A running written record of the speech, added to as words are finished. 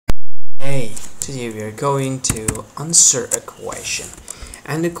Hey, today we are going to answer a question,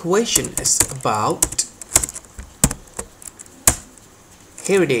 and the question is about,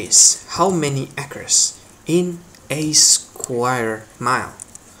 here it is, how many acres in a square mile?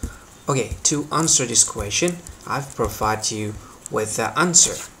 Okay, to answer this question, I've provided you with the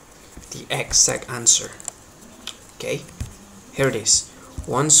answer, the exact answer. Okay, here it is.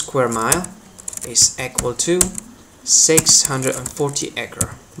 1 square mile is equal to 640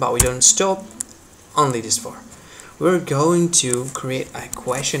 acres. But we don't stop only this far. We're going to create a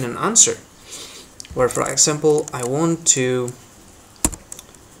question and answer where, for example, I want to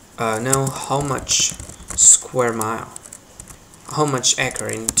know how much square mile, how much acre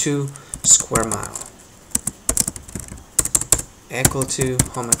in 2 square mile equal to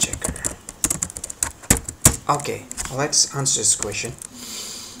how much acre. Okay, let's answer this question.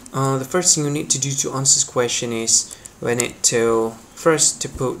 The first thing you need to do to answer this question is we need to first to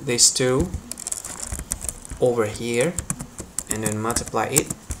put these two over here and then multiply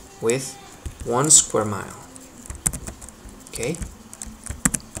it with 1 square mile. Okay,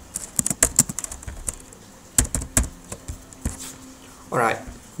 alright,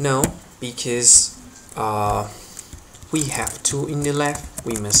 no, because we have 2 in the left,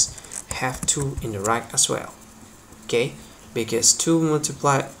 we must have 2 in the right as well. Okay, because 2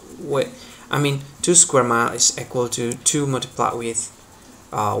 multiplied with 2 square mile is equal to 2 multiplied with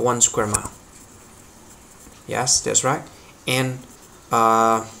 1 square mile. Yes, that's right. And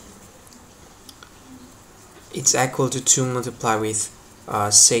it's equal to 2 multiplied with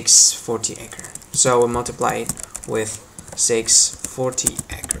 640 acre. So we'll multiply it with 640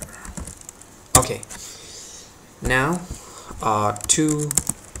 acre. Okay, now 2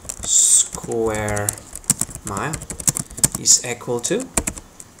 square mile is equal to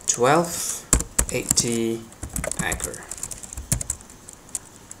 1280 acre.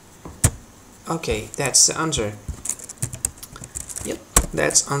 Okay, that's the answer. Yep,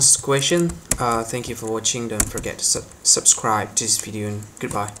 that's answer the question. Thank you for watching. Don't forget to subscribe to this video and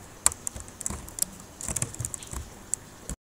goodbye.